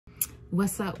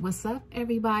What's up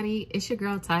everybody? It's your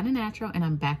girl Ty the Natural and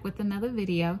I'm back with another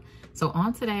video. So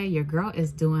on today, your girl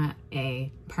is doing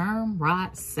a perm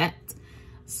rod set.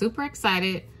 Super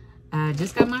excited.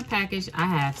 Just got my package. I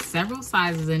have several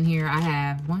sizes in here. I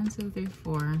have 1, 2, 3,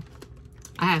 4.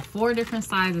 I have 4 different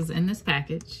sizes in this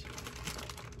package.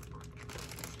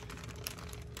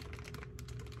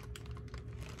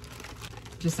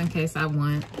 Just in case I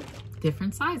want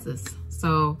different sizes.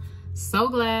 So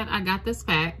glad I got this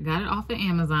pack. Got it off of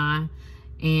Amazon.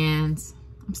 And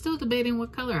I'm still debating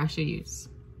what color I should use.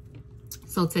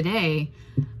 So today,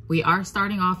 we are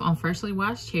starting off on freshly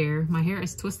washed hair. My hair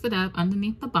is twisted up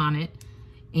underneath the bonnet.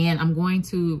 And I'm going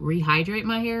to rehydrate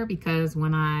my hair because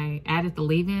when I added the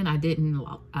leave-in, I didn't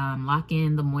lock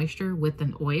in the moisture with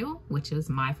an oil, which is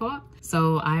my fault.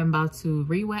 So I am about to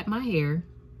re-wet my hair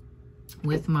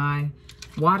with my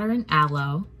water and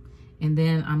aloe. And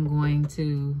then I'm going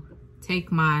to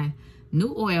take my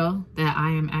new oil that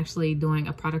I am actually doing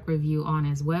a product review on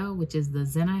as well, which is the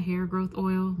Zena hair growth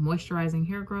oil, moisturizing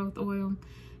hair growth oil.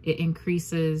 It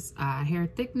increases hair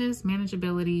thickness,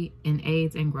 manageability, and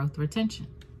aids in growth retention.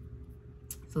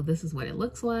 So this is what it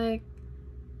looks like.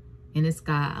 And it's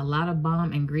got a lot of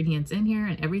bomb ingredients in here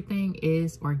and everything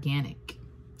is organic.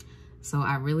 So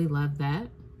I really love that.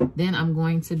 Then I'm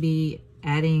going to be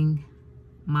adding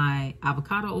my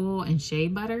avocado oil and shea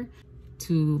butter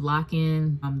to lock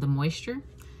in the moisture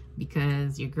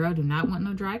because your girl do not want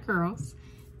no dry curls.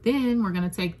 Then we're gonna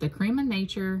take the Cream of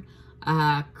Nature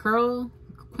curl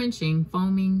quenching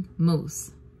foaming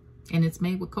mousse, and it's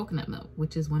made with coconut milk,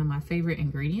 which is one of my favorite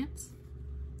ingredients.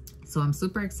 So I'm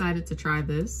super excited to try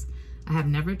this. I have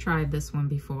never tried this one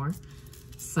before.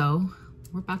 So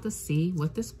we're about to see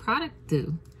what this product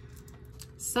do.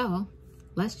 So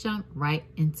let's jump right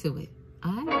into it.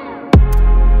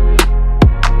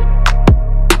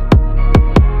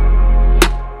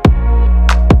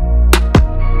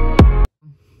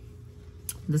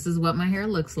 This is what my hair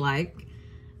looks like.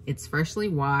 It's freshly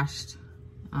washed.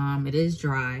 It is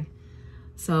dry.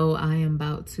 So I am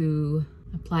about to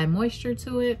apply moisture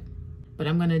to it, but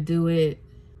I'm gonna do it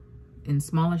in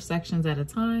smaller sections at a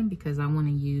time because I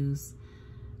wanna use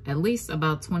at least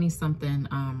about 20 something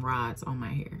rods on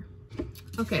my hair.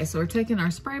 Okay, so we're taking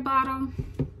our spray bottle.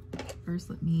 First,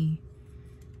 let me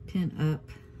pin up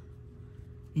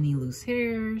any loose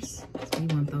hairs. So we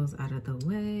want those out of the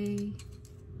way.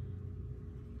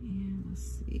 And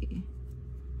let's see.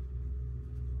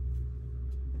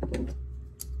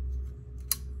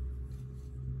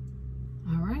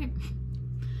 All right.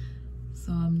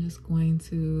 So I'm just going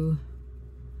to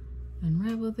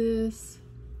unravel this.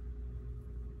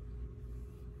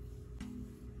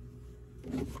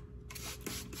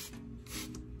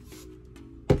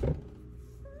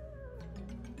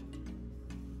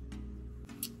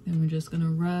 Then we're just gonna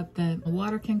rub that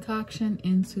water concoction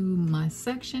into my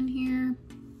section here.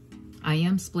 I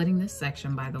am splitting this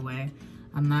section, by the way.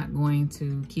 I'm not going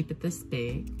to keep it this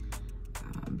big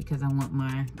because I want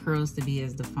my curls to be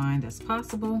as defined as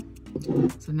possible.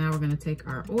 So now we're gonna take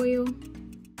our oil.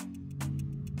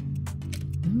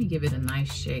 Let me give it a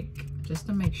nice shake just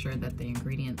to make sure that the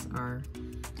ingredients are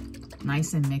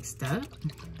nice and mixed up.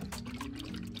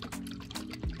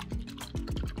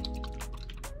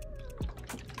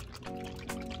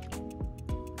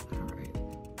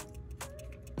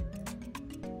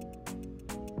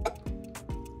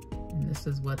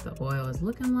 This is what the oil is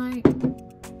looking like.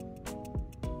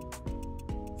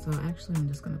 So actually, I'm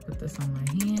just gonna put this on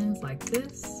my hands like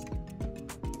this.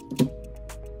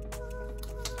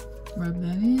 Rub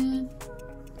that in.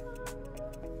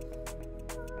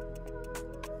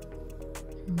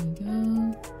 Here we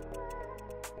go.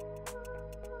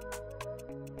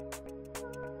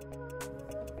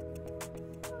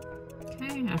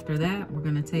 Okay, after that, we're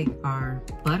gonna take our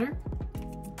butter.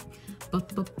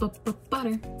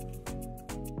 Butter.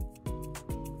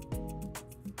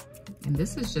 And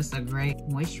this is just a great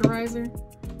moisturizer.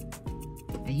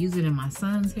 I use it in my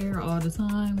son's hair all the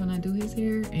time when I do his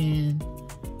hair, and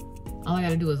all I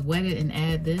gotta do is wet it and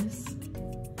add this.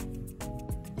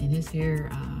 And his hair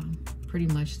pretty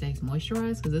much stays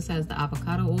moisturized because this has the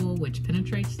avocado oil, which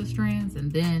penetrates the strands,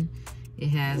 and then it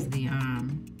has the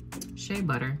shea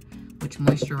butter, which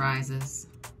moisturizes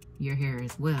your hair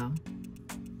as well.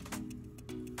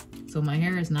 So my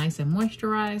hair is nice and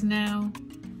moisturized now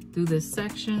through this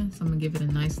section. So I'm gonna give it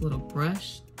a nice little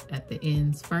brush at the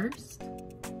ends first.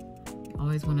 You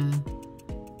always wanna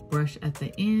brush at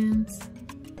the ends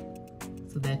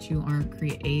so that you aren't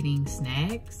creating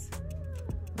snags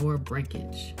or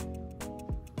breakage.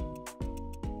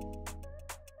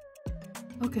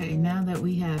 Okay, now that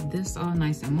we have this all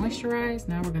nice and moisturized,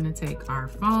 now we're gonna take our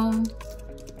foam.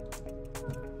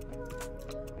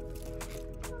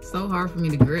 So hard for me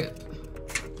to grip.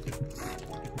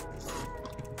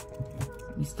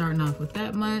 You're starting off with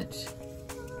that much.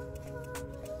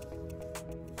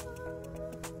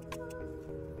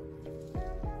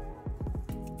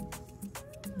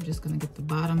 I'm just gonna get the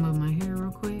bottom of my hair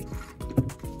real quick.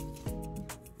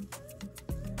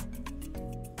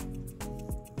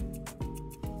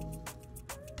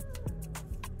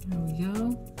 There we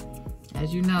go.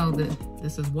 As you know,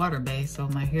 this is water-based, so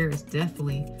my hair is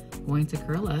definitely going to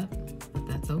curl up, but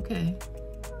that's okay.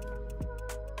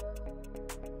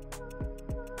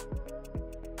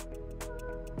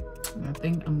 I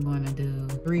think I'm going to do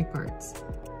 3 parts.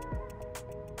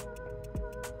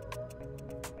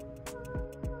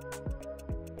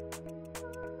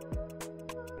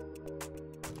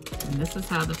 And this is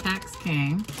how the packs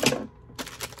came.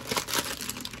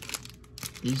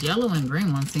 These yellow and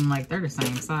green ones seem like they're the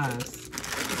same size.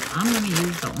 I'm going to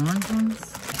use the orange ones.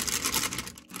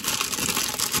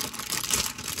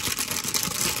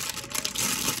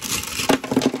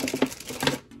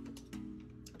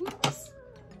 Oops.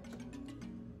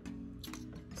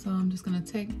 So I'm just going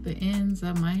to take the ends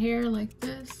of my hair like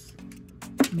this.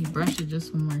 Let me brush it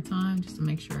just one more time just to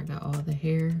make sure I got all the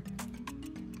hair.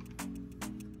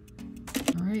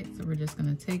 All right, so we're just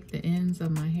going to take the ends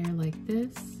of my hair like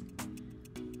this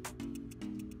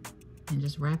and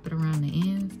just wrap it around the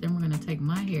ends. Then we're going to take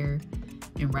my hair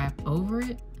and wrap over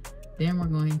it. Then we're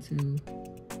going to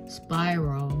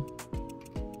spiral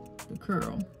the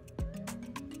curl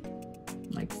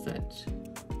like such.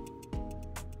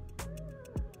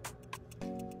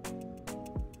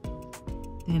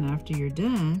 Then after you're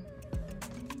done,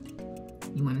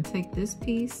 you want to take this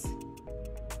piece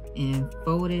and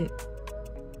fold it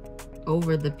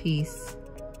over the piece.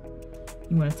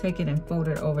 You want to take it and fold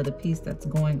it over the piece that's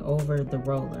going over the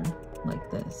roller,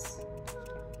 like this.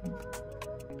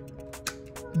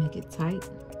 Make it tight.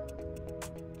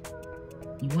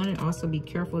 You want to also be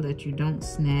careful that you don't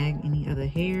snag any other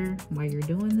hair while you're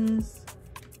doing this,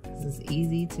 because it's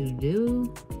easy to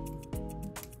do.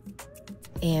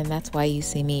 And that's why you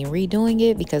see me redoing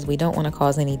it, because we don't want to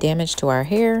cause any damage to our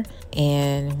hair.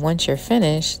 And once you're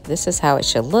finished, this is how it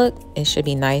should look. It should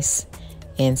be nice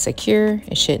and secure.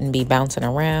 It shouldn't be bouncing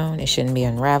around. It shouldn't be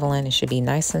unraveling. It should be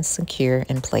nice and secure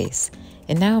in place.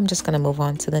 And now I'm just going to move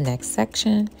on to the next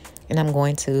section. And I'm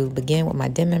going to begin with my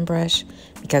dimming brush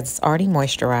because it's already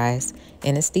moisturized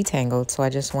and it's detangled. So I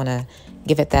just want to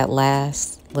give it that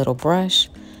last little brush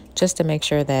just to make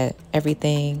sure that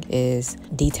everything is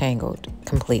detangled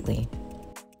completely.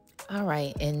 All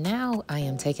right, and now I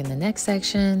am taking the next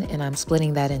section and I'm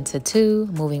splitting that into 2,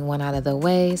 moving one out of the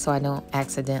way so I don't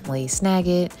accidentally snag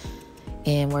it.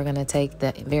 And we're gonna take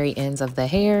the very ends of the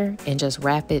hair and just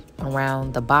wrap it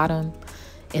around the bottom.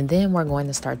 And then we're going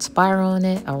to start spiraling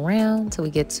it around till we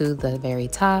get to the very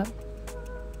top.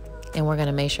 And we're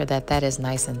gonna make sure that that is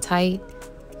nice and tight.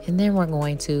 And then we're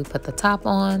going to put the top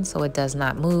on so it does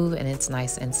not move and it's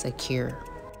nice and secure.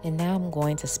 And now I'm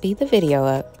going to speed the video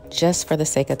up just for the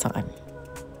sake of time.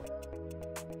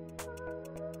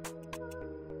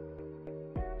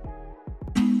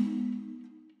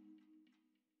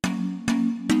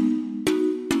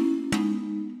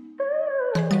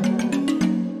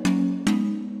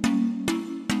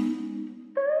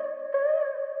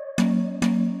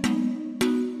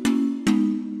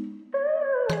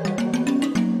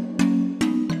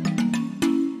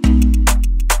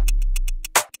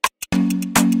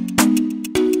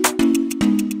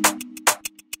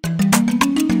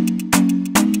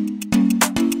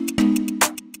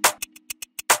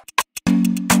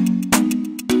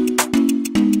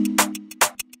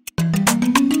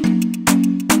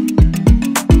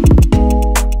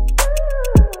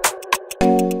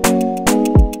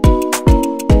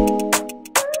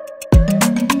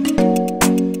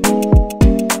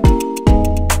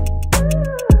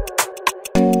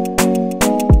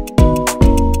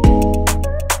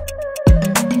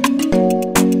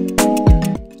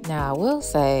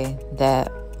 Say that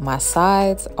my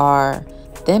sides are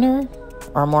thinner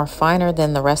or more finer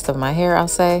than the rest of my hair, I'll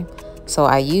say. So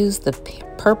I used the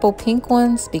purple pink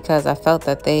ones because I felt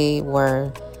that they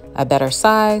were a better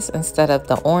size instead of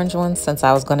the orange ones, since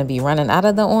I was going to be running out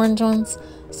of the orange ones.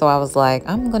 So I was like,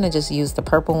 I'm going to just use the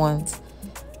purple ones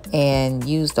and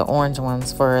use the orange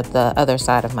ones for the other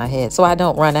side of my head so I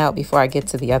don't run out before I get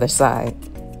to the other side.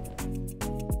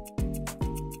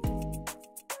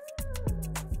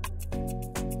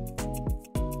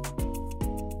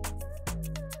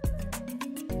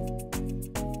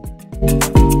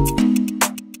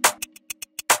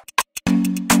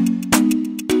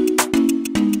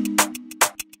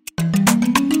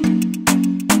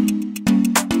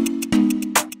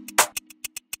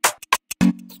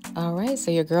 All right, so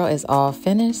your girl is all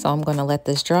finished. So I'm gonna let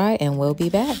this dry and we'll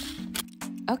be back.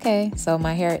 Okay, so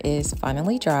my hair is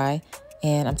finally dry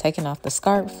and I'm taking off the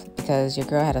scarf because your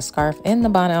girl had a scarf and the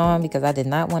bonnet on because I did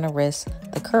not want to risk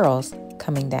the curls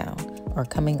coming down or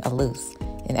coming loose.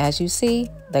 And as you see,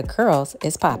 the curls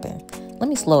is popping. Let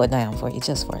me slow it down for you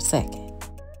just for a second.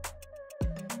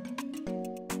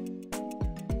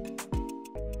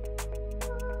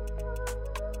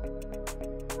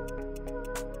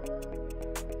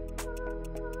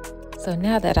 So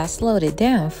now that I slowed it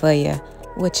down for you,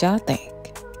 what y'all think?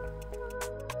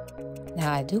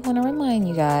 Now I do want to remind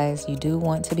you guys, you do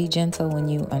want to be gentle when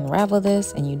you unravel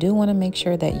this, and you do want to make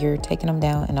sure that you're taking them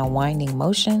down in a winding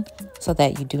motion so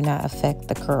that you do not affect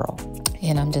the curl.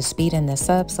 And I'm just speeding this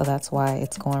up, so that's why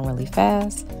it's going really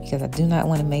fast, because I do not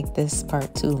want to make this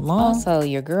part too long. Also,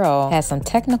 your girl had some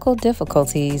technical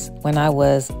difficulties when I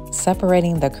was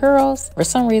separating the curls. For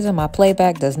some reason, my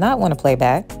playback does not want to play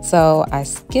back, so I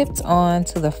skipped on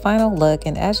to the final look,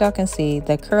 and as y'all can see,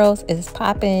 the curls is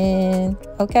popping,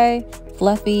 okay?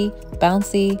 Fluffy,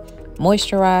 bouncy,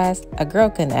 moisturized. A girl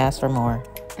couldn't ask for more.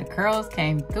 The curls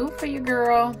came through for you,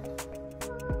 girl.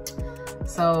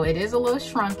 So it is a little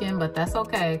shrunken, but that's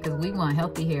okay because we want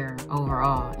healthy hair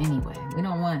overall anyway. We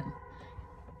don't want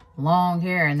long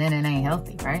hair and then it ain't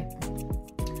healthy, right?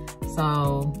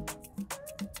 So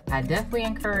I definitely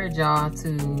encourage y'all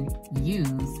to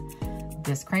use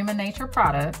this Cream of Nature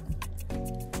product.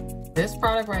 This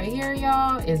product right here,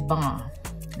 y'all, is bomb.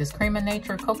 This Cream of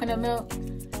Nature coconut milk.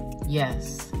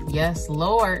 Yes, yes,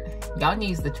 Lord. Y'all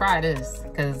needs to try this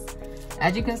because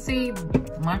as you can see,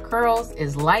 my curls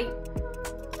is light.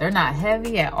 They're not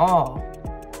heavy at all.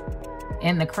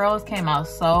 And the curls came out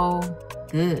so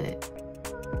good.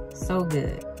 So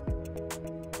good.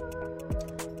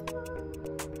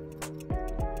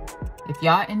 If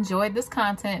y'all enjoyed this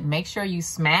content, make sure you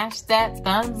smash that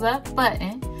thumbs up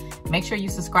button. Make sure you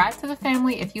subscribe to the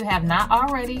family if you have not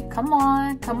already. Come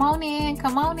on in.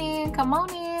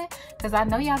 Because I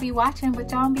know y'all be watching, but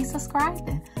y'all don't be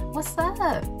subscribing. What's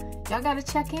up? Y'all gotta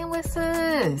check in with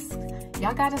sis.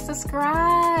 Y'all gotta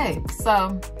subscribe.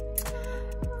 So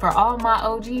for all my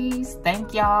OGs,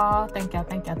 thank y'all. Thank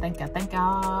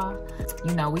y'all.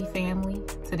 You know, we family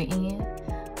to the end.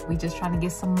 We just trying to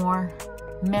get some more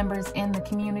members in the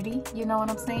community. You know what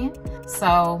I'm saying?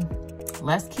 So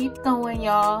let's keep going,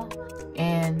 y'all.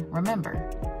 And remember,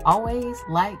 always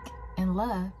like and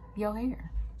love your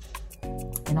hair.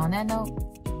 And on that note,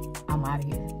 I'm out of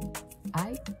here. All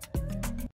right?